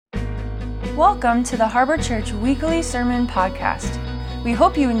Welcome to the Harbor Church Weekly Sermon Podcast. We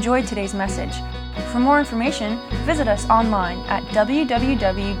hope you enjoyed today's message. For more information, visit us online at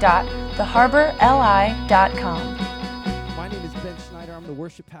www.theharborli.com. My name is Ben Schneider. I'm the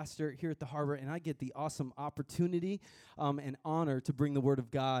worship pastor here at the Harbor, and I get the awesome opportunity and honor to bring the Word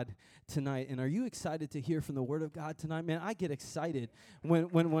of God tonight. And are you excited to hear from the Word of God tonight? Man, I get excited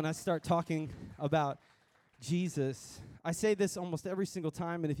when I start talking about Jesus. I say this almost every single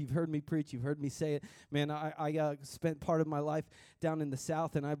time, and if you've heard me preach, you've heard me say it. Man, I spent part of my life down in the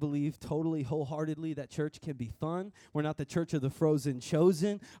South, and I believe totally, wholeheartedly that church can be fun. We're not the church of the frozen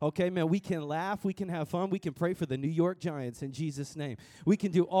chosen. Okay, man, we can laugh, we can have fun, we can pray for the New York Giants in Jesus' name. We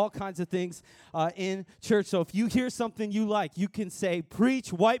can do all kinds of things in church. So if you hear something you like, you can say,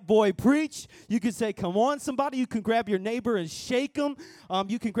 preach, white boy, preach. You can say, come on, somebody. You can grab your neighbor and shake them.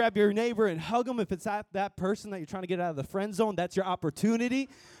 You can grab your neighbor and hug them if it's that person that you're trying to get out of the friend zone. That's your opportunity,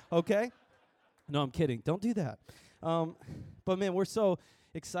 okay? No, I'm kidding. Don't do that. But, man, we're so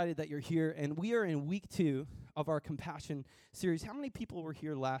excited that you're here, and we are in week 2 of our Compassion series. How many people were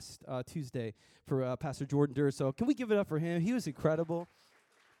here last Tuesday for Pastor Jordan Durso? Can we give it up for him? He was incredible.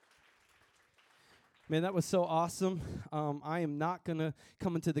 Man, that was so awesome. I am not going to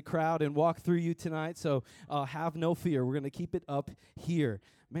come into the crowd and walk through you tonight, so have no fear. We're going to keep it up here.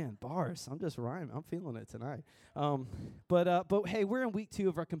 Man, bars. I'm just rhyming. I'm feeling it tonight. But hey, we're in week 2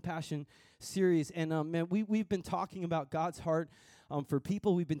 of our Compassion series, and man, we've been talking about God's heart for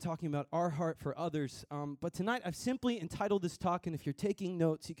people. We've been talking about our heart for others. But tonight, I've simply entitled this talk, and if you're taking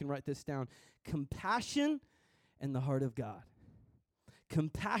notes, you can write this down: Compassion and the Heart of God.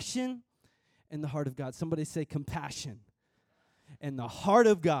 Compassion and the heart of God. Somebody say compassion and the heart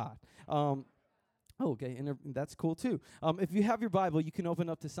of God. Okay, and that's cool too. If you have your Bible, you can open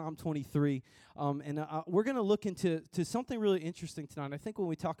up to Psalm 23, and we're going to look into something really interesting tonight. I think when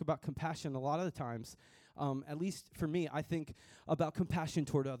we talk about compassion, a lot of the times, at least for me, I think about compassion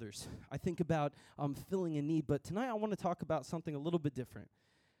toward others. I think about filling a need, but tonight I want to talk about something a little bit different.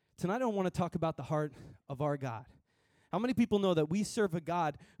 Tonight I want to talk about the heart of our God. How many people know that we serve a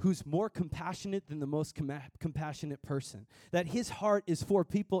God who's more compassionate than the most compassionate person? That his heart is for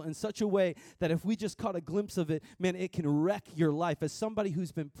people in such a way that if we just caught a glimpse of it, man, it can wreck your life. As somebody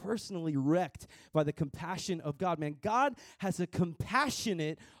who's been personally wrecked by the compassion of God, man, God has a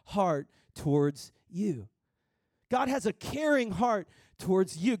compassionate heart towards you. God has a caring heart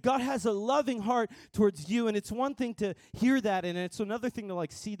towards you. God has a loving heart towards you, and it's one thing to hear that, and it's another thing to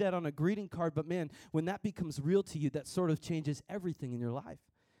see that on a greeting card, but man, when that becomes real to you, that sort of changes everything in your life.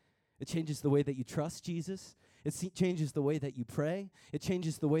 It changes the way that you trust Jesus. It changes the way that you pray. It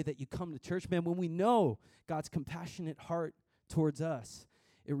changes the way that you come to church. Man, when we know God's compassionate heart towards us,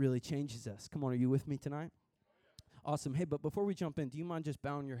 it really changes us. Come on, are you with me tonight? Awesome. Hey, but before we jump in, do you mind just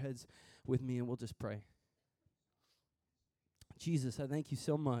bowing your heads with me, and we'll just pray? Jesus, I thank you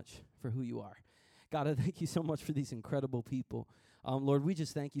so much for who you are. God, I thank you so much for these incredible people. Lord, we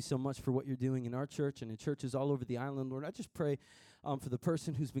just thank you so much for what you're doing in our church and in churches all over the island. Lord, I just pray for the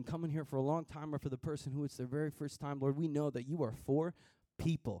person who's been coming here for a long time or for the person who it's their very first time. Lord, we know that you are for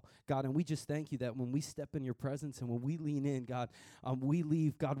people, God, and we just thank you that when we step in your presence and when we lean in, God, we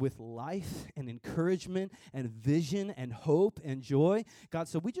leave, God, with life and encouragement and vision and hope and joy, God.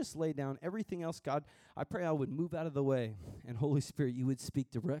 So we just lay down everything else, God. I pray I would move out of the way, and Holy Spirit, you would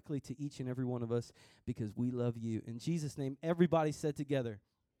speak directly to each and every one of us because we love you. In Jesus' name, everybody said together,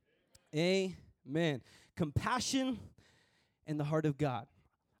 amen. Compassion and the heart of God.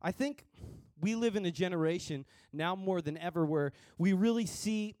 I think we live in a generation now more than ever where we really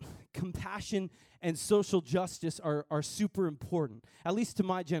see compassion and social justice are super important, at least to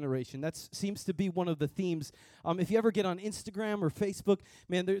my generation. That seems to be one of the themes. If you ever get on Instagram or Facebook,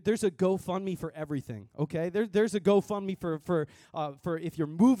 man, there's a GoFundMe for everything, okay? There's a GoFundMe for if you're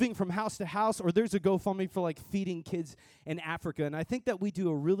moving from house to house, or there's a GoFundMe for feeding kids in Africa. And I think that we do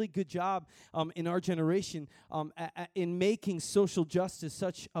a really good job in our generation in making social justice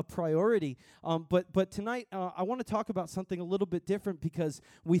such a priority. But tonight I want to talk about something a little bit different, because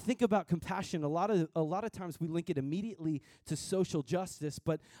we think about compassion a lot of times we link it immediately to social justice,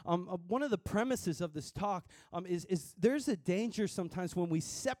 but one of the premises of this talk is there's a danger sometimes when we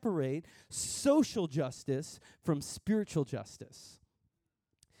separate social justice from spiritual justice.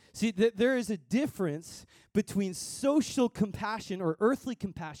 See, there is a difference between social compassion or earthly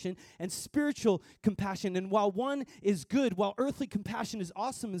compassion and spiritual compassion. And while one is good, while earthly compassion is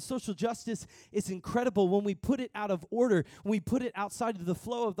awesome and social justice is incredible, when we put it out of order, when we put it outside of the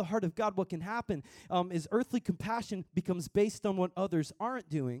flow of the heart of God, what can happen is earthly compassion becomes based on what others aren't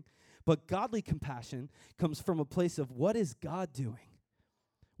doing, but godly compassion comes from a place of what is God doing?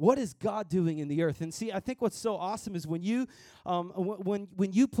 What is God doing in the earth? And see, I think what's so awesome is when you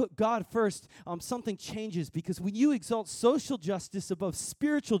when you put God first, something changes, because when you exalt social justice above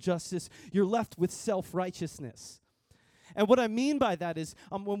spiritual justice, you're left with self-righteousness. And what I mean by that is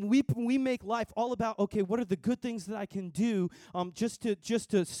when we make life all about, okay, what are the good things that I can do just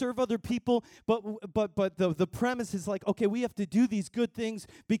to serve other people, but the premise is like, okay, we have to do these good things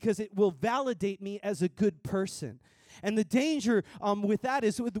because it will validate me as a good person. And the danger with that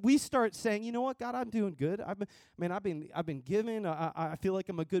is we start saying, you know what, God, I'm doing good. I've been given. I feel like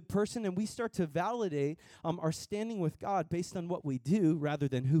I'm a good person, and we start to validate our standing with God based on what we do rather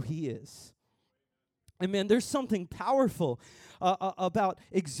than who He is. And man, there's something powerful about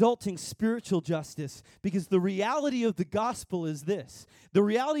exalting spiritual justice, because the reality of the gospel is this. The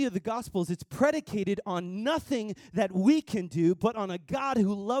reality of the gospel is it's predicated on nothing that we can do, but on a God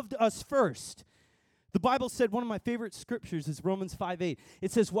who loved us first. The Bible said, one of my favorite scriptures is Romans 5:8.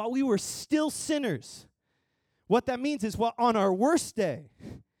 It says, while we were still sinners, what that means is, while on our worst day,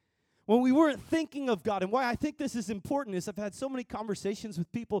 when we weren't thinking of God. And why I think this is important is I've had so many conversations with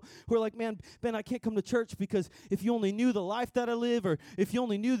people who are like, man, Ben, I can't come to church because if you only knew the life that I live, or if you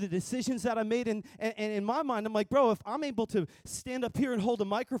only knew the decisions that I made. And in my mind, I'm like, bro, if I'm able to stand up here and hold a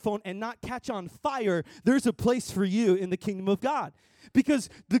microphone and not catch on fire, there's a place for you in the kingdom of God. Because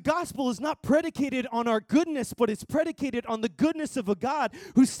the gospel is not predicated on our goodness, but it's predicated on the goodness of a God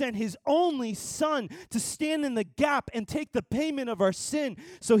who sent His only Son to stand in the gap and take the payment of our sin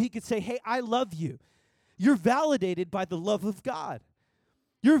so He could say, hey, I love you. You're validated by the love of God.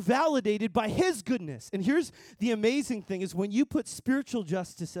 You're validated by His goodness. And here's the amazing thing is when you put spiritual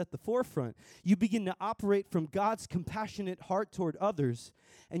justice at the forefront, you begin to operate from God's compassionate heart toward others,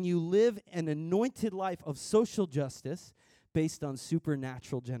 and you live an anointed life of social justice based on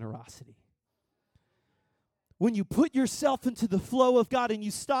supernatural generosity. When you put yourself into the flow of God and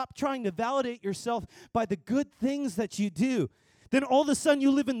you stop trying to validate yourself by the good things that you do, then all of a sudden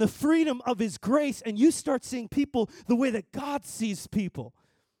you live in the freedom of His grace, and you start seeing people the way that God sees people.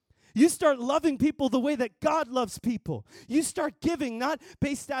 You start loving people the way that God loves people. You start giving, not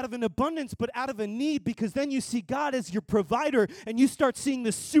based out of an abundance, but out of a need, because then you see God as your provider, and you start seeing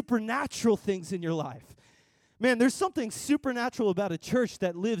the supernatural things in your life. Man, there's something supernatural about a church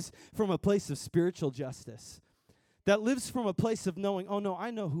that lives from a place of spiritual justice, that lives from a place of knowing, oh no, I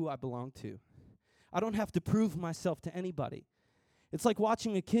know who I belong to. I don't have to prove myself to anybody. It's like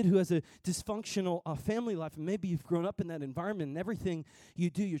watching a kid who has a dysfunctional family life, and maybe you've grown up in that environment, and everything you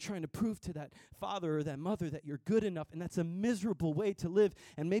do, you're trying to prove to that father or that mother that you're good enough, and that's a miserable way to live.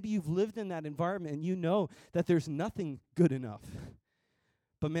 And maybe you've lived in that environment, and you know that there's nothing good enough.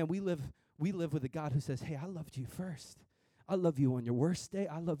 But man, we live with a God who says, hey, I loved you first. I love you on your worst day.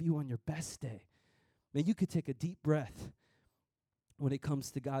 I love you on your best day. Man, you could take a deep breath when it comes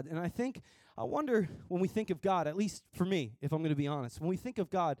to God. And I wonder when we think of God, at least for me, if I'm going to be honest, when we think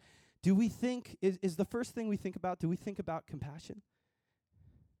of God, do we think, is the first thing we think about, do we think about compassion?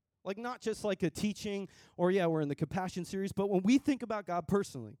 Like not just like a teaching or, yeah, we're in the compassion series, but when we think about God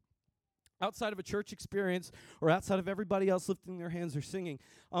personally, outside of a church experience or outside of everybody else lifting their hands or singing,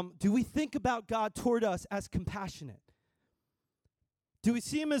 do we think about God toward us as compassionate? Do we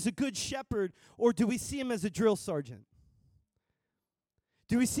see Him as a good shepherd, or do we see Him as a drill sergeant?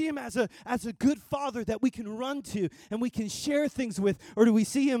 Do we see Him as a good father that we can run to and we can share things with, or do we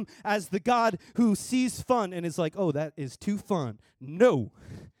see Him as the God who sees fun and is like, oh, that is too fun? No.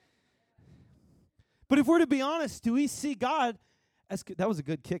 But if we're to be honest, do we see God that was a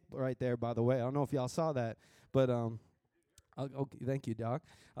good kick right there, by the way. I don't know if y'all saw that, but okay, thank you, Doc.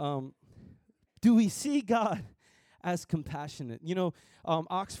 Do we see God as compassionate? You know,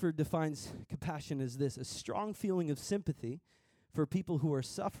 Oxford defines compassion as this: a strong feeling of sympathy for people who are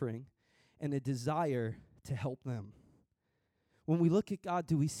suffering and a desire to help them. When we look at God,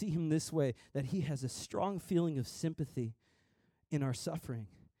 do we see Him this way, that He has a strong feeling of sympathy in our suffering?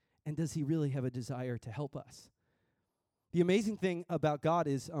 And does He really have a desire to help us? The amazing thing about God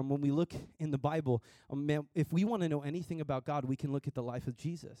is when we look in the Bible, man, if we want to know anything about God, we can look at the life of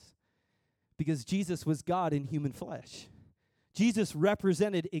Jesus. Because Jesus was God in human flesh. Jesus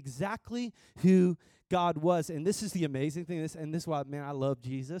represented exactly who God was. And this is the amazing thing. This is why, man, I love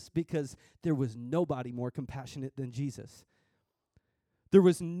Jesus, because there was nobody more compassionate than Jesus. There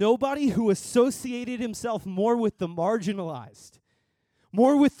was nobody who associated himself more with the marginalized,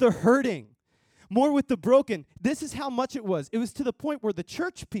 more with the hurting, more with the broken. This is how much it was. It was to the point where the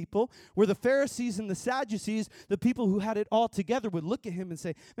church people, where the Pharisees and the Sadducees, the people who had it all together, would look at him and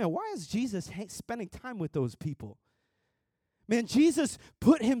say, man, why is Jesus spending time with those people? Man, Jesus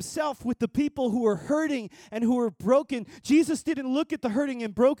put himself with the people who were hurting and who were broken. Jesus didn't look at the hurting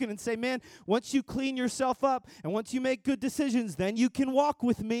and broken and say, man, once you clean yourself up and once you make good decisions, then you can walk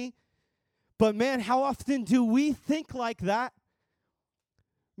with me. But man, how often do we think like that?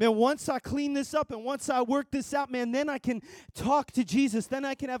 Man, once I clean this up and once I work this out, man, then I can talk to Jesus. Then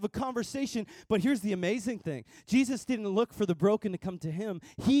I can have a conversation. But here's the amazing thing. Jesus didn't look for the broken to come to him.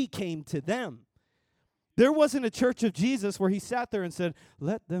 He came to them. There wasn't a church of Jesus where he sat there and said,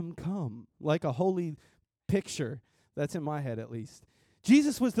 let them come, like a holy picture. That's in my head at least.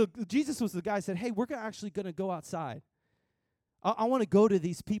 Jesus was the guy who said, hey, we're actually going to go outside. I want to go to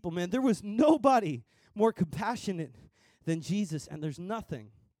these people, man. There was nobody more compassionate than Jesus, and there's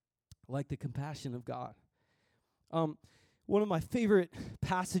nothing like the compassion of God. One of my favorite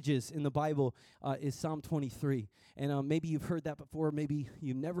passages in the Bible is Psalm 23. And maybe you've heard that before, maybe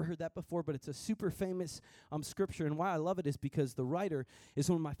you've never heard that before, but it's a super famous scripture. And why I love it is because the writer is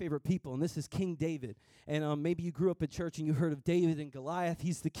one of my favorite people, and this is King David. And maybe you grew up in church and you heard of David and Goliath.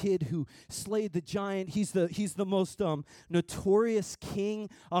 He's the kid who slayed the giant. He's the most notorious king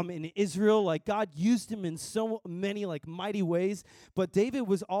in Israel. Like, God used him in so many like mighty ways. But David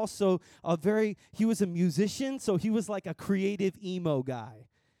was also he was a musician, so he was like a creative emo guy.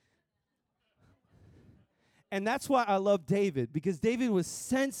 And that's why I love David, because David was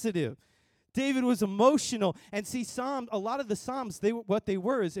sensitive. David was emotional. And see, a lot of the Psalms, what they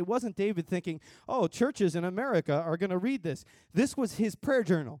were is it wasn't David thinking, oh, churches in America are going to read this. This was his prayer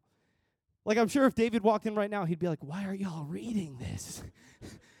journal. Like, I'm sure if David walked in right now, he'd be like, why are y'all reading this?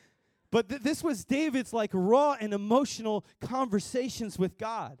 But this was David's like raw and emotional conversations with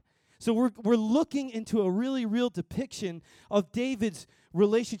God. So we're looking into a really real depiction of David's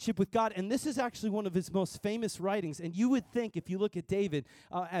relationship with God, and this is actually one of his most famous writings. And you would think, if you look at David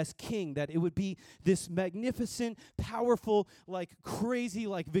as king, that it would be this magnificent, powerful, like crazy,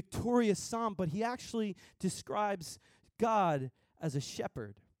 like victorious psalm, but he actually describes God as a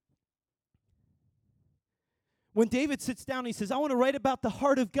shepherd. When David sits down, he says, I want to write about the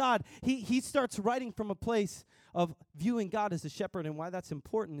heart of God. He starts writing from a place of viewing God as a shepherd. And why that's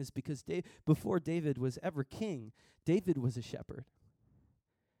important is because before David was ever king, David was a shepherd.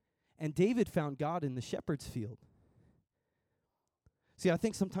 And David found God in the shepherd's field. See, I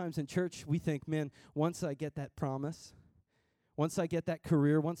think sometimes in church we think, man, once I get that promise, once I get that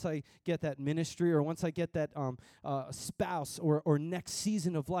career, once I get that ministry, or once I get that spouse or next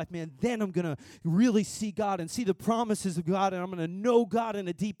season of life, man, then I'm going to really see God and see the promises of God, and I'm going to know God in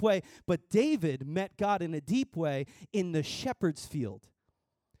a deep way. But David met God in a deep way in the shepherd's field,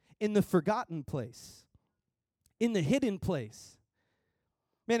 in the forgotten place, in the hidden place.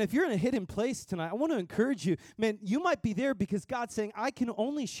 Man, if you're in a hidden place tonight, I want to encourage you. Man, you might be there because God's saying, I can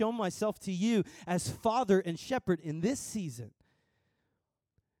only show myself to you as Father and Shepherd in this season.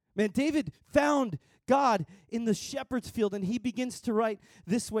 Man, David found God in the shepherd's field, and he begins to write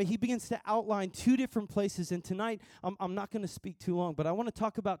this way. He begins to outline two different places, and tonight, I'm not going to speak too long, but I want to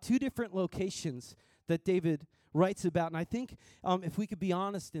talk about two different locations that David writes about. And I think if we could be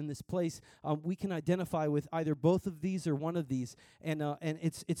honest in this place, we can identify with either both of these or one of these, and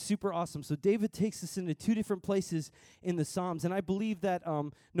it's super awesome. So David takes us into two different places in the Psalms, and I believe that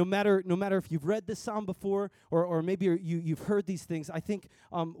no matter if you've read this Psalm before or maybe you've heard these things, I think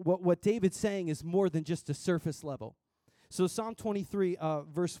what David's saying is more than just a surface level. So Psalm 23,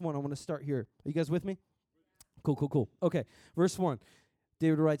 verse 1, I want to start here. Are you guys with me? Cool. Okay, verse 1.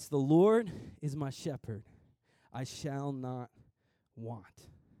 David writes, "The Lord is my shepherd. I shall not want.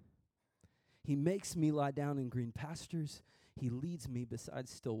 He makes me lie down in green pastures. He leads me beside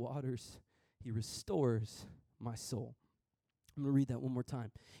still waters. He restores my soul." I'm going to read that one more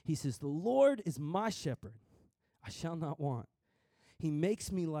time. He says, "The Lord is my shepherd. I shall not want. He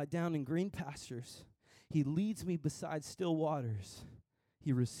makes me lie down in green pastures. He leads me beside still waters.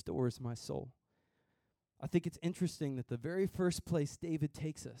 He restores my soul." I think it's interesting that the very first place David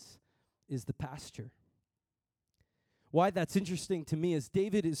takes us is the pasture. Why that's interesting to me is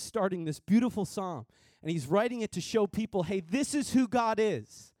David is starting this beautiful psalm, and he's writing it to show people, hey, this is who God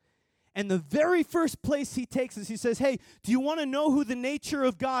is. And the very first place he takes us, he says, hey, do you want to know who the nature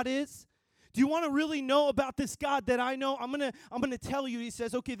of God is? Do you want to really know about this God that I know? I'm gonna tell you. He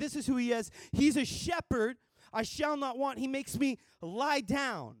says, okay, this is who he is. He's a shepherd. I shall not want. He makes me lie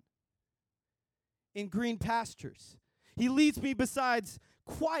down in green pastures. He leads me beside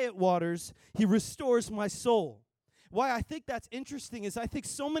quiet waters. He restores my soul. Why I think that's interesting is I think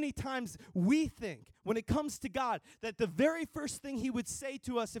so many times we think when it comes to God that the very first thing he would say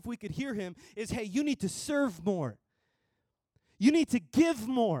to us if we could hear him is, hey, you need to serve more. You need to give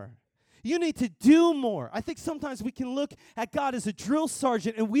more. You need to do more. I think sometimes we can look at God as a drill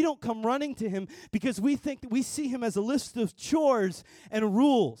sergeant and we don't come running to him because we think that we see him as a list of chores and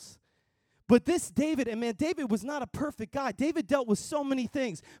rules. But this David, and man, David was not a perfect guy. David dealt with so many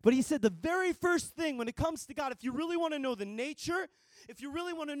things. But he said the very first thing when it comes to God, if you really want to know the nature, if you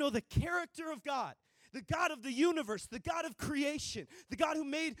really want to know the character of God, the God of the universe, the God of creation, the God who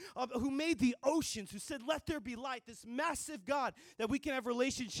made the oceans, who said, let there be light, this massive God that we can have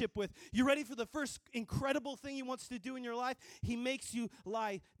relationship with. You ready for the first incredible thing he wants to do in your life? He makes you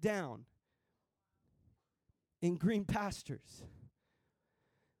lie down in green pastures.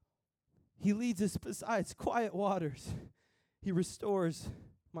 He leads us beside quiet waters. He restores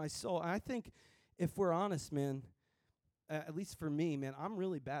my soul. And I think if we're honest, man, at least for me, man, I'm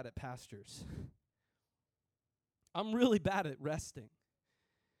really bad at pastures. I'm really bad at resting.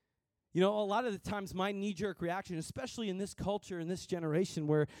 You know, a lot of the times my knee-jerk reaction, especially in this culture, in this generation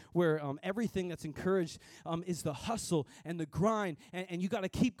where everything that's encouraged is the hustle and the grind, and you got to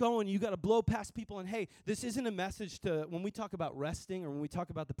keep going, you got to blow past people. And hey, this isn't a message to, when we talk about resting or when we talk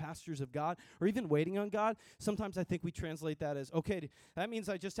about the pastures of God or even waiting on God, sometimes I think we translate that as, okay, that means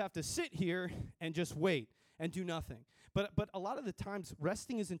I just have to sit here and just wait and do nothing. But a lot of the times,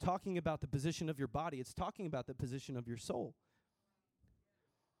 resting isn't talking about the position of your body. It's talking about the position of your soul.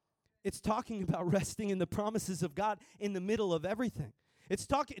 It's talking about resting in the promises of God in the middle of everything. It's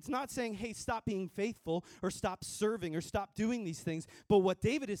not saying, hey, stop being faithful or stop serving or stop doing these things. But what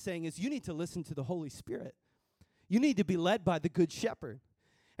David is saying is you need to listen to the Holy Spirit. You need to be led by the Good Shepherd.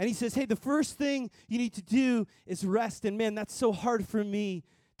 And he says, hey, the first thing you need to do is rest. And man, that's so hard for me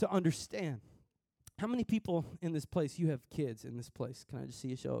to understand. How many people in this place, you have kids in this place? Can I just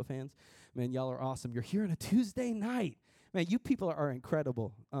see a show of hands? Man, y'all are awesome. You're here on a Tuesday night. Man, you people are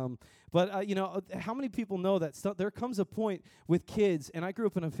incredible. But how many people know that there comes a point with kids, and I grew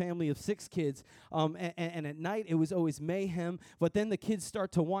up in a family of 6 kids, and at night it was always mayhem, but then the kids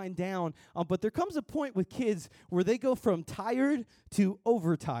start to wind down. But there comes a point with kids where they go from tired to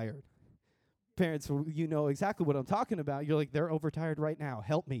overtired. Parents, you know exactly what I'm talking about. You're like, they're overtired right now.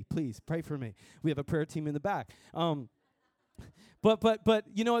 Help me, please. Pray for me. We have a prayer team in the back. But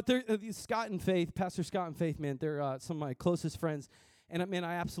you know what? Scott and Faith, Pastor Scott and Faith, man, they're some of my closest friends. And man,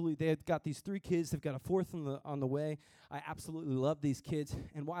 they have got these 3 kids. They've got a 4th on the way. I absolutely love these kids.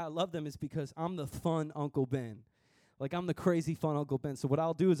 And why I love them is because I'm the fun Uncle Ben. Like, I'm the crazy fun Uncle Ben. So what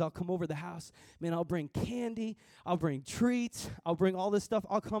I'll do is I'll come over to the house. Man, I'll bring candy. I'll bring treats. I'll bring all this stuff.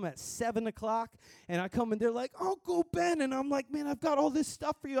 I'll come at 7 o'clock, and I come, and they're like, Uncle Ben. And I'm like, man, I've got all this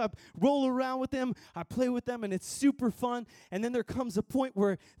stuff for you. I roll around with them. I play with them, and it's super fun. And then there comes a point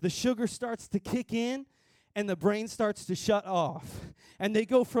where the sugar starts to kick in, and the brain starts to shut off. And they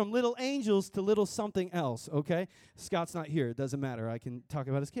go from little angels to little something else, okay? Scott's not here. It doesn't matter. I can talk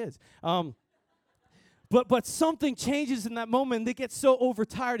about his kids. But something changes in that moment. They get so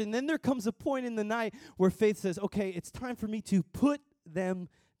overtired. And then there comes a point in the night where Faith says, okay, it's time for me to put them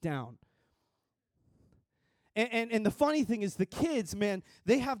down. And the funny thing is the kids, man,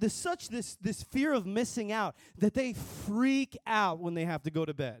 they have this fear of missing out that they freak out when they have to go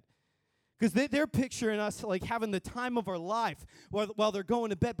to bed. Because they're picturing us like having the time of our life while they're going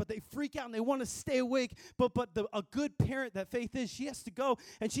to bed, but they freak out and they want to stay awake. But a good parent that Faith is, she has to go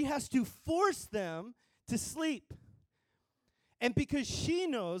and she has to force them to sleep. And because she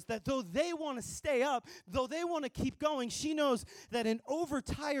knows that though they want to stay up, though they want to keep going, she knows that an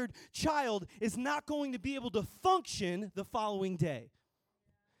overtired child is not going to be able to function the following day.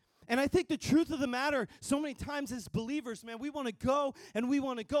 And I think the truth of the matter, so many times as believers, man, we want to go and we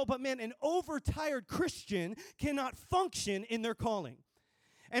want to go. But man, an overtired Christian cannot function in their calling.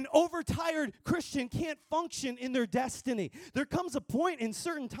 An overtired Christian can't function in their destiny. There comes a point in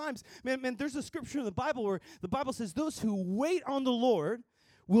certain times, man, there's a scripture in the Bible where the Bible says, those who wait on the Lord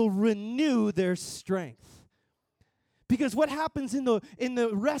will renew their strength. Because what happens in the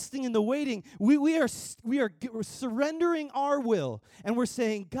resting, in the waiting, we're surrendering our will, and we're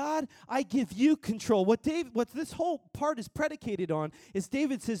saying, God, I give you control. What this whole part is predicated on is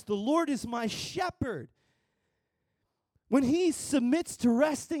David says, the Lord is my shepherd. When he submits to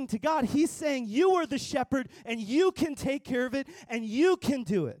resting to God, he's saying, you are the shepherd, and you can take care of it, and you can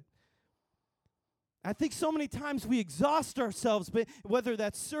do it. I think so many times we exhaust ourselves, but whether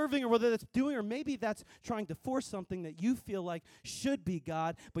that's serving or whether that's doing, or maybe that's trying to force something that you feel like should be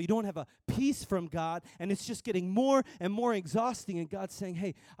God, but you don't have a peace from God, and it's just getting more and more exhausting, and God's saying,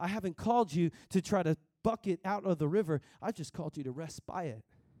 hey, I haven't called you to try to buck it out of the river. I just called you to rest by it.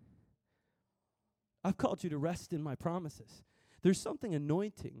 I've called you to rest in my promises. There's something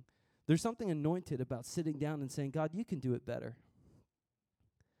anointing. There's something anointed about sitting down and saying, God, you can do it better.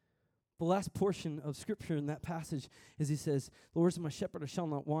 the last portion of Scripture in that passage is he says, "The Lord is my shepherd, I shall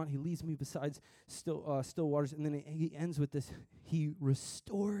not want. He leads me beside still waters." And then he ends with this, "He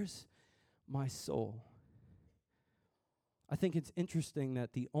restores my soul." I think it's interesting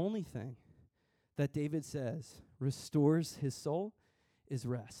that the only thing that David says restores his soul is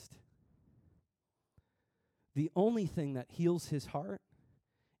rest. The only thing that heals his heart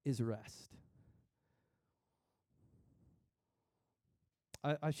is rest.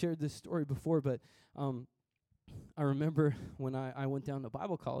 I shared this story before, but I remember when I went down to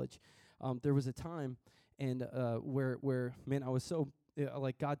Bible college, there was a time and where man, I was so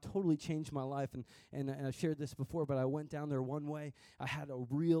like God totally changed my life, and I shared this before, but I went down there one way. I had a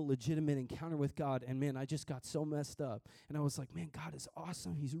real legitimate encounter with God, and man, I just got so messed up, and I was like, man, God is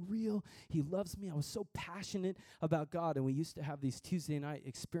awesome. He's real. He loves me. I was so passionate about God, and we used to have these Tuesday night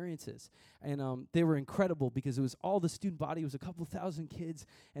experiences, and they were incredible because it was all the student body. It was a couple thousand kids,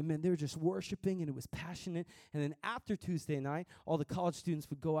 and man, they were just worshiping, and it was passionate. And then after Tuesday night, all the college students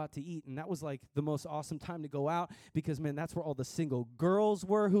would go out to eat, and that was like the most awesome time to go out because, man, that's where all the single girls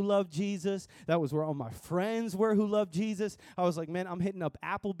were who loved Jesus. That was where all my friends were who loved Jesus. I was like, man, I'm hitting up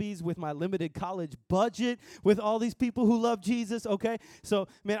Applebee's with my limited college budget with all these people who love Jesus, okay? So,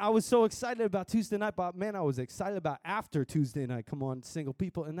 man, I was so excited about Tuesday night, but, man, I was excited about after Tuesday night. Come on, single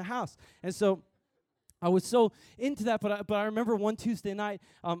people in the house. And so I was so into that, but I remember one Tuesday night,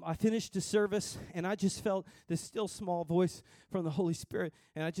 I finished the service, and I just felt this still small voice from the Holy Spirit,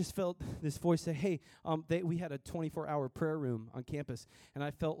 and I just felt this voice say, hey, we had a 24-hour prayer room on campus, and I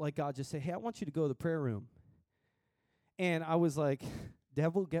felt like God just say, hey, I want you to go to the prayer room. And I was like,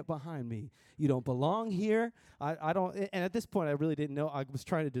 devil, get behind me. You don't belong here. I don't, and at this point, I really didn't know. I was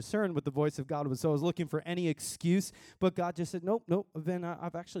trying to discern what the voice of God was, so I was looking for any excuse. But God just said, nope, Ben,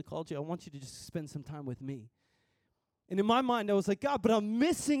 I've actually called you. I want you to just spend some time with me. And in my mind, I was like, God, but I'm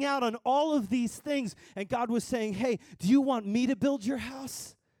missing out on all of these things. And God was saying, hey, do you want me to build your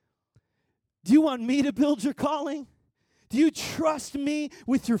house? Do you want me to build your calling? Do you trust me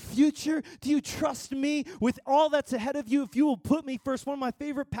with your future? Do you trust me with all that's ahead of you? If you will put me first, one of my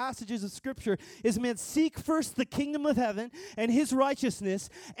favorite passages of Scripture is, man, seek first the kingdom of heaven and his righteousness,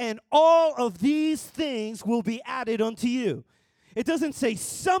 and all of these things will be added unto you. It doesn't say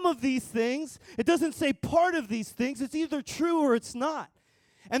some of these things. It doesn't say part of these things. It's either true or it's not.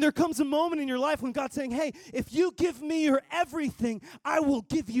 And there comes a moment in your life when God's saying, hey, if you give me your everything, I will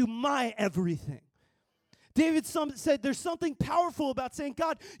give you my everything. David said there's something powerful about saying,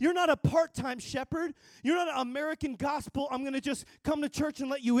 God, you're not a part-time shepherd. You're not an American gospel, I'm going to just come to church and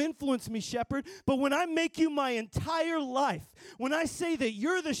let you influence me, shepherd. But when I make you my entire life, when I say that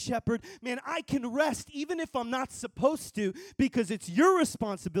you're the shepherd, man, I can rest even if I'm not supposed to, because it's your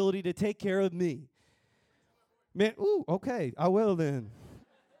responsibility to take care of me. Man, okay, I will then.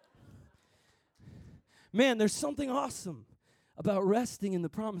 Man, there's something awesome about resting in the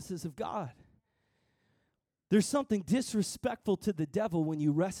promises of God. There's something disrespectful to the devil when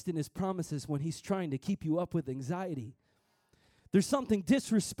you rest in his promises when he's trying to keep you up with anxiety. There's something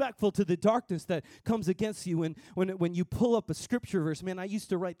disrespectful to the darkness that comes against you when you pull up a scripture verse. Man, I used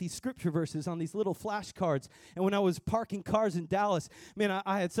to write these scripture verses on these little flashcards. And when I was parking cars in Dallas, man,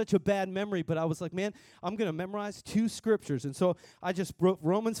 I had such a bad memory. But I was like, man, I'm going to memorize 2 scriptures. And so I just wrote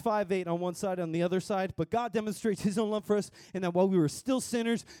Romans 5:8 on one side, on the other side. But God demonstrates his own love for us, and that while we were still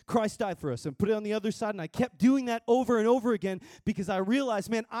sinners, Christ died for us. And put it on the other side. And I kept doing that over and over again because I realized,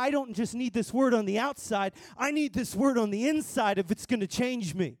 man, I don't just need this word on the outside. I need this word on the inside if it's going to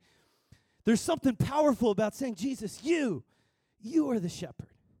change me. There's something powerful about saying, Jesus, you are the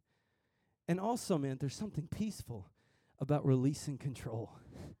shepherd. And also, man, there's something peaceful about releasing control.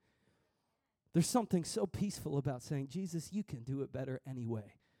 There's something so peaceful about saying, Jesus, you can do it better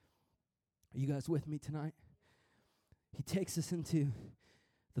anyway. Are you guys with me tonight? He takes us into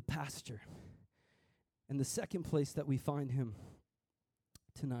the pasture. And the second place that we find him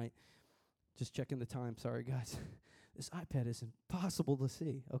tonight, just checking the time, sorry guys. This iPad is impossible to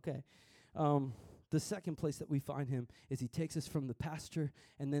see. Okay. The second place that we find him is he takes us from the pasture,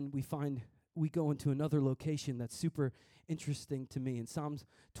 and then we go into another location that's super interesting to me. In Psalms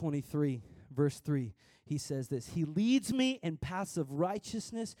 23, verse 3, he says this: he leads me in paths of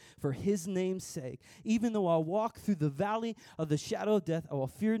righteousness for his name's sake. Even though I walk through the valley of the shadow of death, I will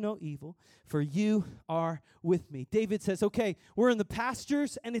fear no evil, for you are with me. David says, okay, we're in the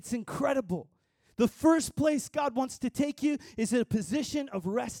pastures, and it's incredible. The first place God wants to take you is in a position of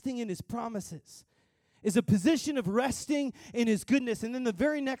resting in his promises. is a position of resting in his goodness. And then the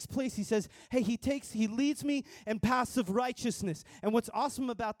very next place he says, hey, he leads me in paths of righteousness. And what's awesome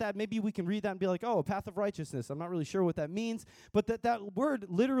about that, maybe we can read that and be like, oh, a path of righteousness. I'm not really sure what that means, but that word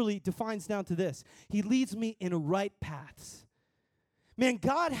literally defines down to this. He leads me in right paths. Man,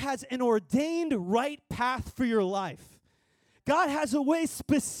 God has an ordained right path for your life. God has a way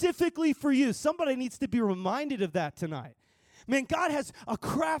specifically for you. Somebody needs to be reminded of that tonight. Man, God has a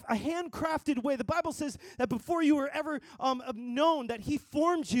handcrafted way. The Bible says that before you were ever known, that he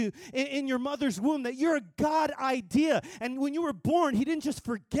formed you in your mother's womb, that you're a God idea. And when you were born, he didn't just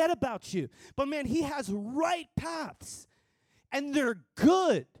forget about you. But man, he has right paths. And they're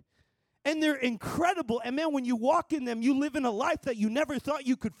good. And they're incredible. And man, when you walk in them, you live in a life that you never thought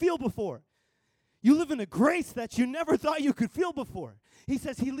you could feel before. You live in a grace that you never thought you could feel before. He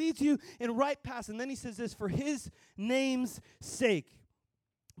says he leads you in right paths. And then he says this, for his name's sake.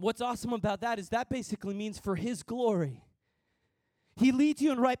 What's awesome about that is that basically means for his glory. He leads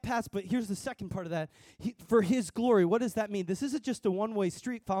you in right paths, but here's the second part of that. For his glory, what does that mean? This isn't just a one-way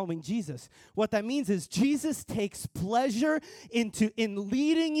street following Jesus. What that means is Jesus takes pleasure in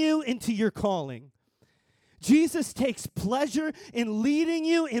leading you into your calling. Jesus takes pleasure in leading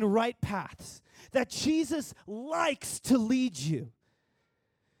you in right paths. That Jesus likes to lead you.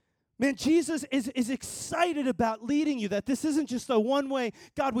 Man, Jesus is excited about leading you, that this isn't just a one-way,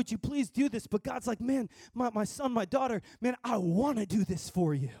 God, would you please do this? But God's like, man, my son, my daughter, man, I want to do this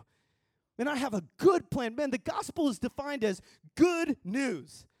for you. Man, I have a good plan. Man, the gospel is defined as good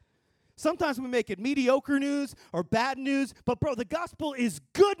news. Sometimes we make it mediocre news or bad news, but bro, the gospel is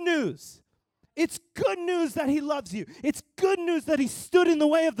good news. It's good news that he loves you. It's good news that he stood in the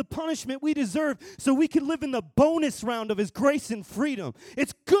way of the punishment we deserve so we can live in the bonus round of his grace and freedom.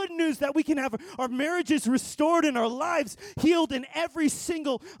 It's good news that we can have our marriages restored and our lives healed and every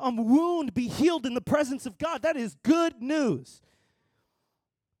single wound be healed in the presence of God. That is good news.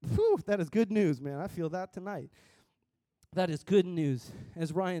 Whew, that is good news, man. I feel that tonight. That is good news.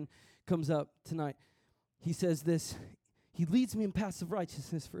 As Ryan comes up tonight, he says this, he leads me in paths of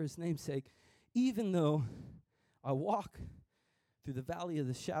righteousness for his name's sake. Even though I walk through the valley of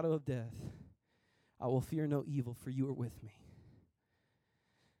the shadow of death, I will fear no evil, for you are with me.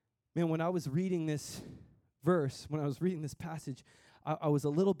 Man, when I was reading this verse, when I was reading this passage, I was a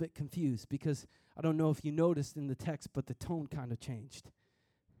little bit confused because I don't know if you noticed in the text, but the tone kind of changed.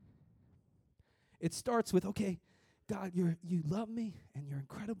 It starts with, okay, God, you love me, and you're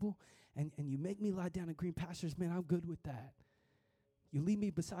incredible, and you make me lie down in green pastures. Man, I'm good with that. You lead me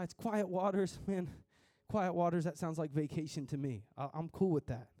beside quiet waters. Man, quiet waters, that sounds like vacation to me. I'm cool with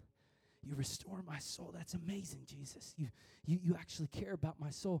that. You restore my soul. That's amazing, Jesus. You actually care about my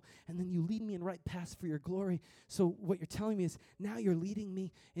soul. And then you lead me in right paths for your glory. So what you're telling me is now you're leading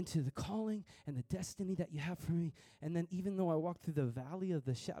me into the calling and the destiny that you have for me. And then even though I walk through the valley of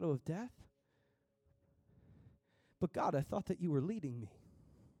the shadow of death, but God, I thought that you were leading me.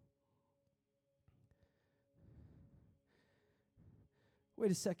 Wait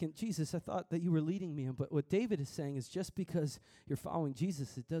a second, Jesus, I thought that you were leading me. But what David is saying is just because you're following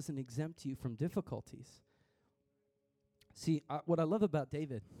Jesus, it doesn't exempt you from difficulties. See, what I love about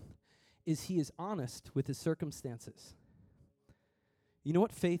David is he is honest with his circumstances. You know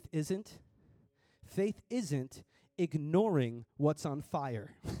what faith isn't? Faith isn't ignoring what's on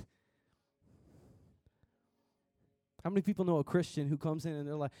fire. How many people know a Christian who comes in and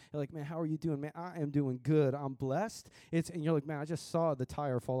they're like, man, how are you doing? Man, I am doing good. I'm blessed. And you're like, man, I just saw the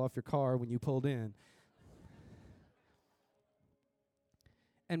tire fall off your car when you pulled in.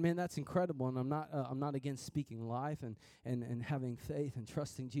 And man, that's incredible. And I'm not against speaking life and having faith and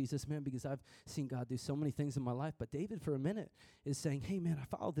trusting Jesus, man, because I've seen God do so many things in my life. But David, for a minute, is saying, hey, man, I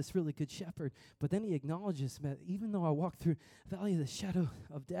followed this really good shepherd. But then he acknowledges, man, even though I walk through the valley of the shadow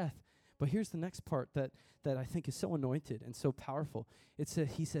of death. But here's the next part that I think is so anointed and so powerful.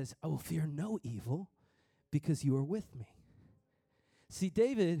 He says, I will fear no evil because you are with me. See,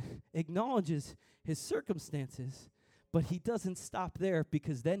 David acknowledges his circumstances, but he doesn't stop there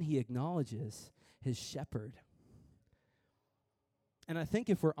because then he acknowledges his shepherd. And I think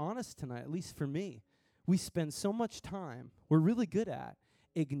if we're honest tonight, at least for me, we spend so much time, we're really good at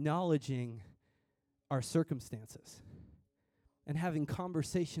acknowledging our circumstances. And having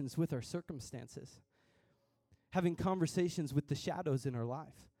conversations with our circumstances. Having conversations with the shadows in our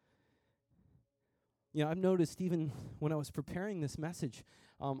life. You know, I've noticed even when I was preparing this message,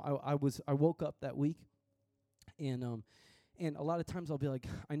 I woke up that week, and a lot of times I'll be like,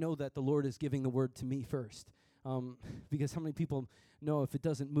 I know that the Lord is giving the word to me first, because how many people know if it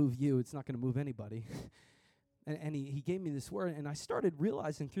doesn't move you, it's not going to move anybody. and he gave me this word, and I started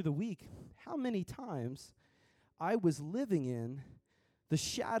realizing through the week how many times I was living in the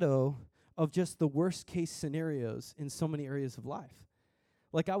shadow of just the worst case scenarios in so many areas of life.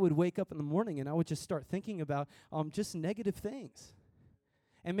 Like I would wake up in the morning and I would just start thinking about just negative things.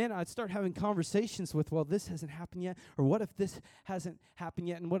 And man, I'd start having conversations with, well, this hasn't happened yet, or what if this hasn't happened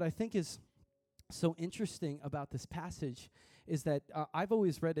yet? And what I think is so interesting about this passage is that I've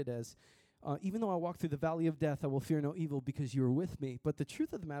always read it as, even though I walk through the valley of death, I will fear no evil because you are with me. But the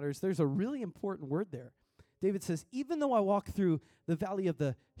truth of the matter is there's a really important word there. David says, even though I walk through the valley of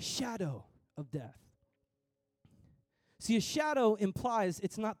the shadow of death. See, a shadow implies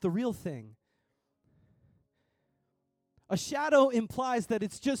it's not the real thing. A shadow implies that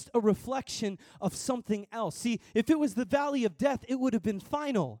it's just a reflection of something else. See, if it was the valley of death, it would have been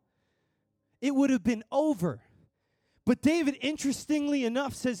final. It would have been over. But David, interestingly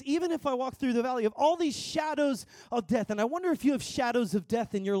enough, says, even if I walk through the valley of all these shadows of death, and I wonder if you have shadows of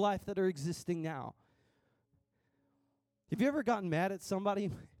death in your life that are existing now. Have you ever gotten mad at somebody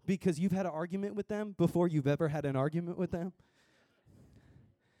because you've had an argument with them before you've ever had an argument with them?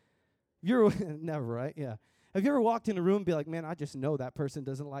 You're never, right? Yeah. Have you ever walked in a room and be like, man, I just know that person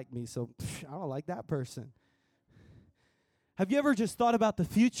doesn't like me, so I don't like that person. Have you ever just thought about the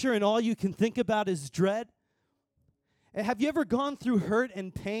future and all you can think about is dread? And have you ever gone through hurt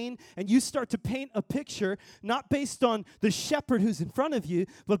and pain and you start to paint a picture not based on the shepherd who's in front of you,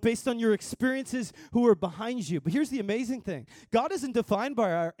 but based on your experiences who are behind you? But here's the amazing thing. God isn't defined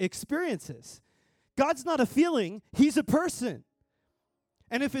by our experiences. God's not a feeling. He's a person.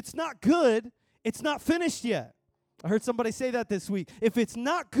 And if it's not good, it's not finished yet. I heard somebody say that this week. If it's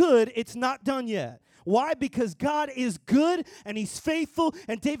not good, it's not done yet. Why? Because God is good and he's faithful.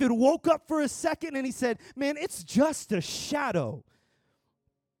 And David woke up for a second and he said, man, it's just a shadow.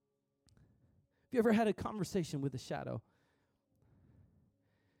 Have you ever had a conversation with a shadow?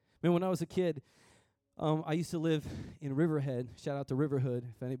 Man, when I was a kid, I used to live in Riverhead. Shout out to Riverhood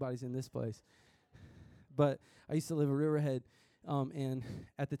if anybody's in this place. But I used to live in Riverhead. And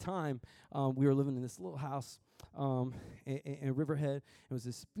at the time, we were living in this little house in Riverhead. It was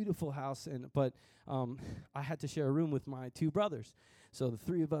this beautiful house, but I had to share a room with my two brothers. So the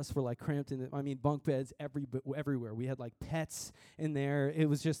three of us were like cramped in bunk beds everywhere. We had like pets in there. It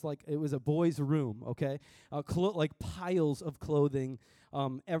was just like, it was a boy's room, okay? Like piles of clothing.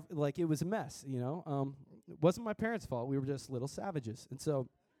 Like it was a mess, you know? It wasn't my parents' fault. We were just little savages.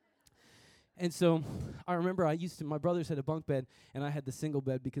 And so I remember my brothers had a bunk bed, and I had the single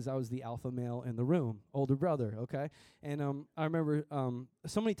bed because I was the alpha male in the room, older brother, okay? And I remember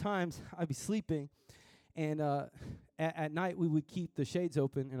so many times I'd be sleeping, and at night we would keep the shades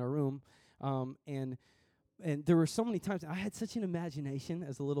open in our room, and there were so many times, I had such an imagination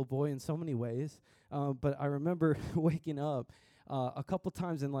as a little boy in so many ways, but I remember waking up a couple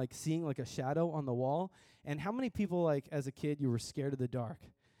times and like seeing like a shadow on the wall. And how many people, like as a kid, you were scared of the dark?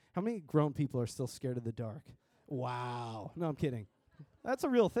 How many grown people are still scared of the dark? Wow. No, I'm kidding. That's a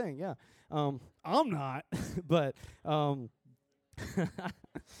real thing, yeah. I'm not, but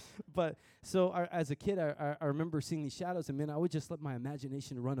but so as a kid, I remember seeing these shadows, and man, I would just let my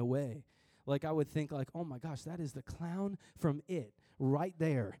imagination run away. Like I would think like, oh my gosh, that is the clown from It right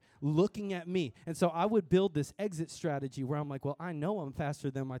there looking at me. And so I would build this exit strategy where I'm like, well, I know I'm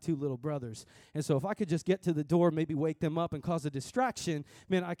faster than my two little brothers. And so if I could just get to the door, maybe wake them up and cause a distraction,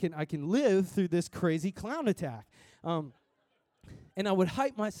 man, I can live through this crazy clown attack. And I would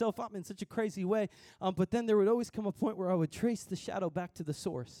hype myself up in such a crazy way. But then there would always come a point where I would trace the shadow back to the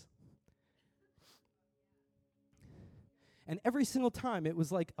source. And every single time, it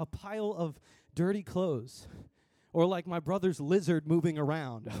was like a pile of dirty clothes or like my brother's lizard moving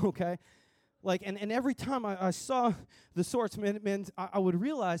around, okay? Like, and every time I saw the source, man, I would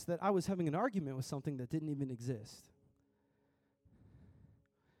realize that I was having an argument with something that didn't even exist.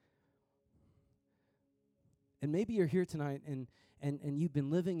 And maybe you're here tonight and you've been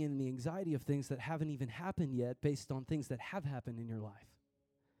living in the anxiety of things that haven't even happened yet based on things that have happened in your life.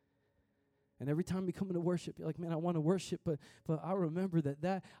 And every time you come into worship, you're like, man, I want to worship, but I remember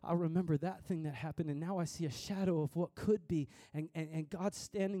that thing that happened, and now I see a shadow of what could be, and God's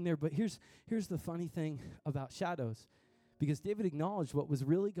standing there. But here's the funny thing about shadows, because David acknowledged what was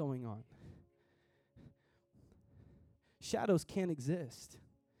really going on. Shadows can't exist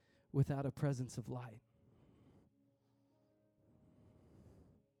without a presence of light.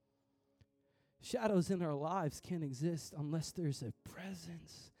 Shadows in our lives can't exist unless there's a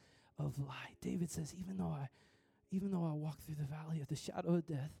presence of light. David says, even though I walk through the valley of the shadow of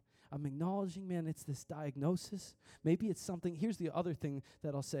death, I'm acknowledging, man, it's this diagnosis. Maybe it's something. Here's the other thing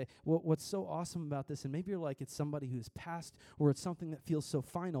that I'll say. What's so awesome about this, and maybe you're like, it's somebody who's passed, or it's something that feels so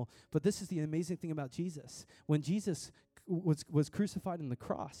final, but this is the amazing thing about Jesus. When Jesus was crucified on the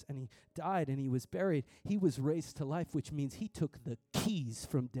cross, and he died, and he was buried, he was raised to life, which means he took the keys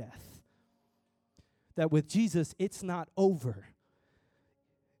from death. That with Jesus, it's not over.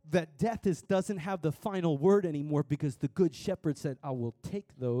 That death doesn't have the final word anymore, because the good shepherd said, I will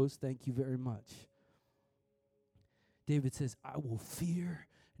take those, thank you very much. David says, I will fear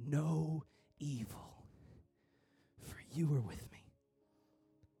no evil, for you are with me.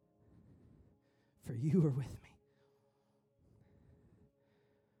 For you are with me.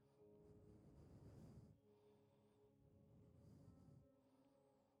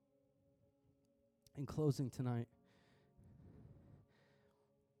 In closing tonight,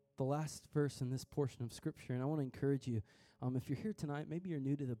 the last verse in this portion of Scripture, and I want to encourage you, if you're here tonight, maybe you're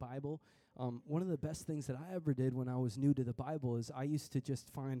new to the Bible, one of the best things that I ever did when I was new to the Bible is I used to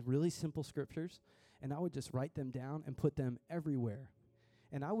just find really simple scriptures, and I would just write them down and put them everywhere.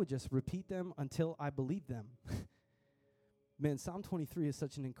 And I would just repeat them until I believed them. Man, Psalm 23 is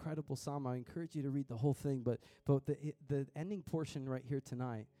such an incredible psalm. I encourage you to read the whole thing, but the ending portion right here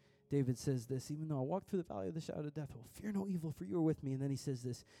tonight, David says this, even though I walk through the valley of the shadow of death, I will fear no evil, for you are with me. And then he says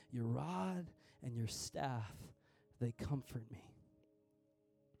this, your rod and your staff, they comfort me.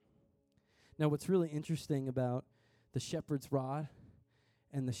 Now, what's really interesting about the shepherd's rod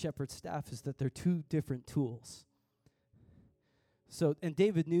and the shepherd's staff is that they're two different tools. So, and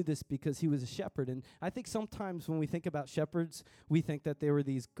David knew this because he was a shepherd. And I think sometimes when we think about shepherds, we think that they were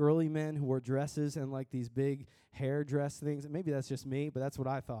these girly men who wore dresses and like these big hair dress things. And maybe that's just me, but that's what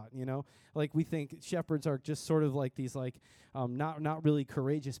I thought, you know? Like we think shepherds are just sort of like these like not really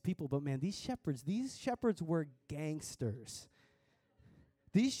courageous people. But man, these shepherds were gangsters.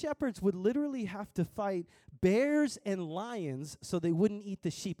 These shepherds would literally have to fight bears and lions so they wouldn't eat the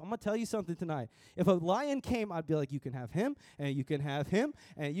sheep. I'm going to tell you something tonight. If a lion came, I'd be like, you can have him, and you can have him,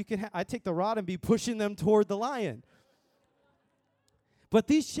 and you can I'd take the rod and be pushing them toward the lion. But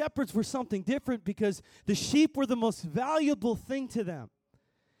these shepherds were something different because the sheep were the most valuable thing to them.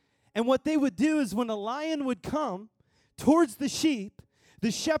 And what they would do is when a lion would come towards the sheep,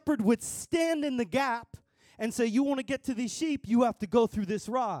 the shepherd would stand in the gap and say, you want to get to these sheep, you have to go through this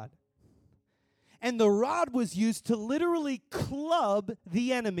rod. And the rod was used to literally club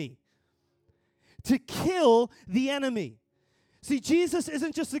the enemy, to kill the enemy. See, Jesus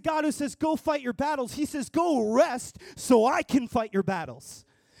isn't just a God who says, go fight your battles. He says, go rest so I can fight your battles.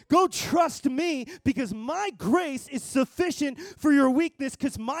 Go trust me because my grace is sufficient for your weakness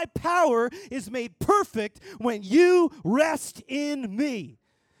because my power is made perfect when you rest in me.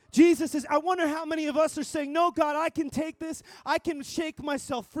 Jesus says, I wonder how many of us are saying, no, God, I can take this. I can shake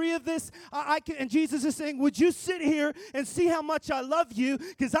myself free of this. I can. And Jesus is saying, would you sit here and see how much I love you?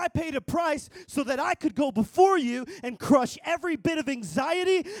 Because I paid a price so that I could go before you and crush every bit of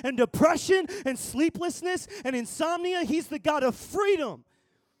anxiety and depression and sleeplessness and insomnia. He's the God of freedom.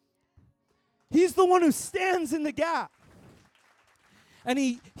 He's the one who stands in the gap. And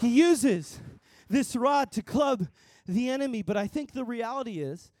he uses this rod to club the enemy. But I think the reality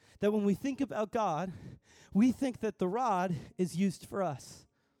is that when we think about God, we think that the rod is used for us.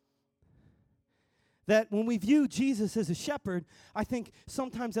 That when we view Jesus as a shepherd, I think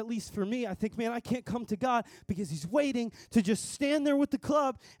sometimes, at least for me, I think, man, I can't come to God because he's waiting to just stand there with the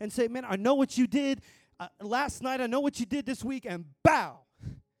club and say, man, I know what you did last night. I know what you did this week, and bow.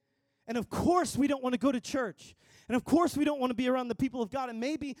 And of course, we don't want to go to church. And of course, we don't want to be around the people of God. And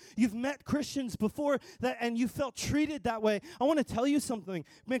maybe you've met Christians before that and you felt treated that way. I want to tell you something.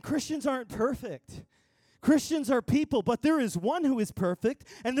 Man, Christians aren't perfect. Christians are people, but there is one who is perfect,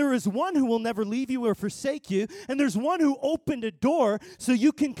 and there is one who will never leave you or forsake you, and there's one who opened a door so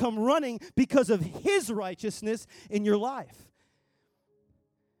you can come running because of his righteousness in your life.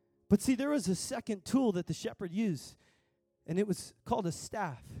 But see, there was a second tool that the shepherd used, and it was called a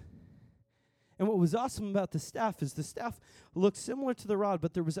staff. And what was awesome about the staff is the staff looked similar to the rod,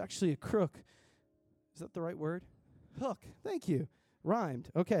 but there was actually a crook. Is that the right word? Hook. Thank you. Rhymed.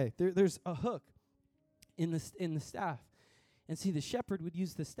 Okay. There's a hook in the staff. And see, the shepherd would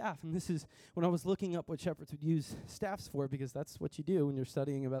use the staff. And this is when I was looking up what shepherds would use staffs for, because that's what you do when you're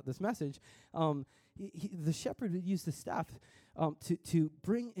studying about this message. The shepherd would use the staff to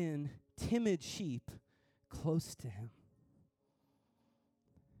bring in timid sheep close to him.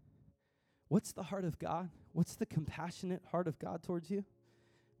 What's the heart of God? What's the compassionate heart of God towards you?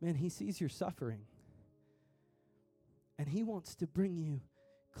 Man, he sees your suffering. And he wants to bring you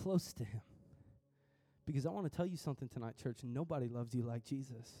close to him. Because I want to tell you something tonight, church. Nobody loves you like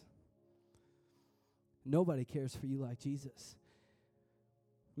Jesus. Nobody cares for you like Jesus.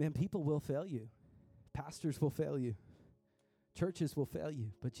 Man, people will fail you. Pastors will fail you. Churches will fail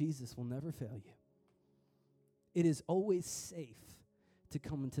you, but Jesus will never fail you. It is always safe to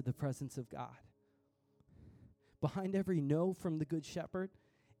come into the presence of God. Behind every no from the Good Shepherd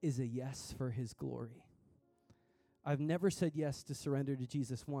is a yes for his glory. I've never said yes to surrender to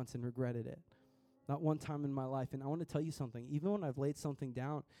Jesus once and regretted it. Not one time in my life. And I want to tell you something. Even when I've laid something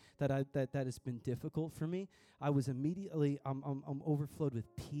down that has been difficult for me, I was immediately, I'm overflowed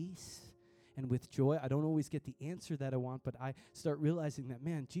with peace and with joy. I don't always get the answer that I want, but I start realizing that,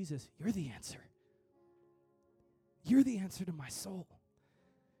 man, Jesus, you're the answer. You're the answer to my soul.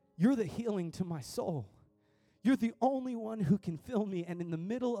 You're the healing to my soul. You're the only one who can fill me. And in the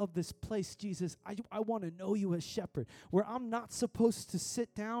middle of this place, Jesus, I want to know you as shepherd. Where I'm not supposed to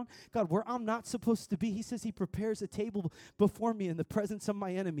sit down, God, where I'm not supposed to be, he says he prepares a table before me in the presence of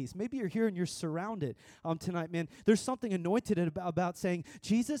my enemies. Maybe you're here and you're surrounded tonight, man. There's something anointed about saying,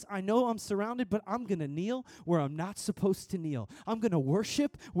 Jesus, I know I'm surrounded, but I'm going to kneel where I'm not supposed to kneel. I'm going to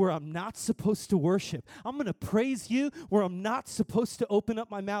worship where I'm not supposed to worship. I'm going to praise you where I'm not supposed to open up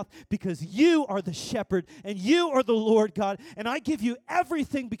my mouth, because you are the shepherd and you are the Lord God, and I give you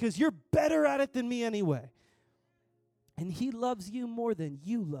everything because you're better at it than me anyway. And he loves you more than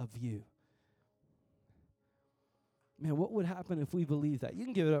you love you. Man, what would happen if we believe that? You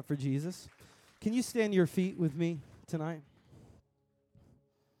can give it up for Jesus. Can you stand to your feet with me tonight?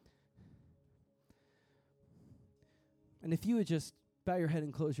 And if you would just bow your head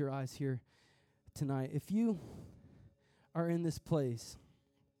and close your eyes here tonight. If you are in this place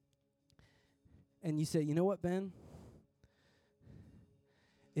and you say, you know what, Ben?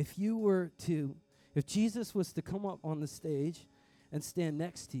 If Jesus was to come up on the stage and stand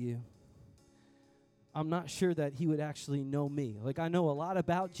next to you, I'm not sure that he would actually know me. Like, I know a lot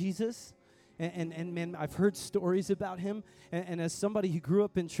about Jesus, and man, I've heard stories about him, and as somebody who grew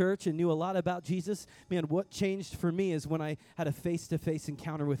up in church and knew a lot about Jesus, man, what changed for me is when I had a face-to-face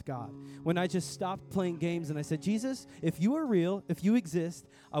encounter with God. When I just stopped playing games and I said, Jesus, if you are real, if you exist,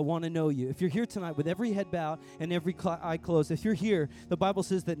 I want to know you. If you're here tonight with every head bowed and every eye closed, if you're here, the Bible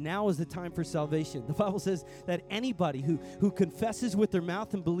says that now is the time for salvation. The Bible says that anybody who confesses with their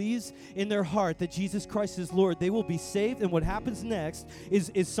mouth and believes in their heart that Jesus Christ is Lord, they will be saved, and what happens next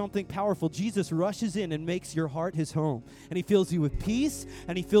is something powerful. Jesus rushes in and makes your heart his home, and he fills you with peace,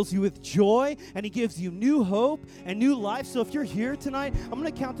 and he fills you with joy, and he gives you new hope and new life. So if you're here tonight, I'm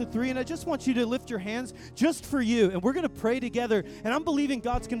going to count to 3, and I just want you to lift your hands just for you, and we're going to pray together, and I'm believing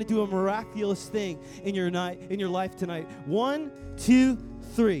God's going to do a miraculous thing in your life tonight. 1, 2,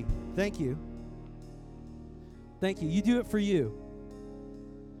 3. Thank you. Thank you. You do it for you.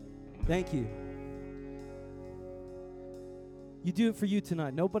 Thank you. You do it for you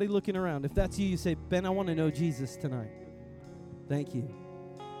tonight. Nobody looking around. If that's you, you say, Ben, I want to know Jesus tonight. Thank you.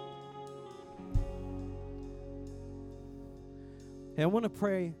 Hey, I want to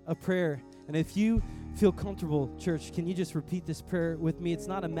pray a prayer. And if you feel comfortable, church, can you just repeat this prayer with me? It's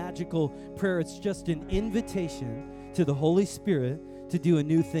not a magical prayer. It's just an invitation to the Holy Spirit to do a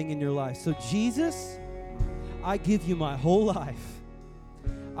new thing in your life. So, Jesus, I give you my whole life.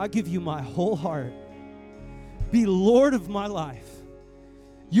 I give you my whole heart. Be Lord of my life.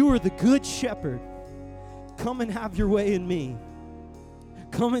 You are the good shepherd. Come and have your way in me.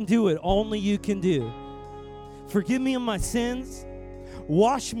 Come and do it only you can do. Forgive me of my sins.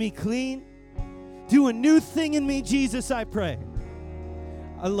 Wash me clean. Do a new thing in me, Jesus, I pray.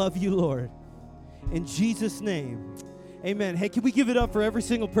 I love you, Lord. In Jesus' name, amen. Hey, can we give it up for every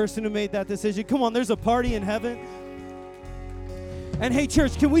single person who made that decision? Come on, there's a party in heaven. And hey,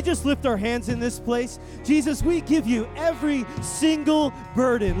 church, can we just lift our hands in this place? Jesus, we give you every single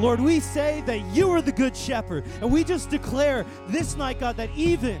burden. Lord, we say that you are the good shepherd. And we just declare this night, God, that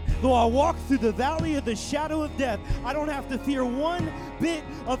even though I walk through the valley of the shadow of death, I don't have to fear one bit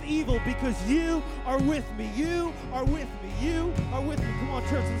of evil, because you are with me. You are with me. You are with me. Come on,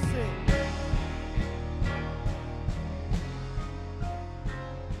 church, let's sing.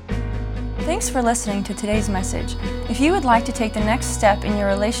 Thanks for listening to today's message. If you would like to take the next step in your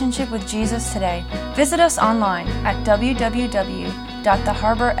relationship with Jesus today, visit us online at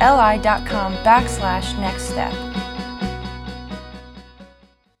www.theharborli.com/nextstep.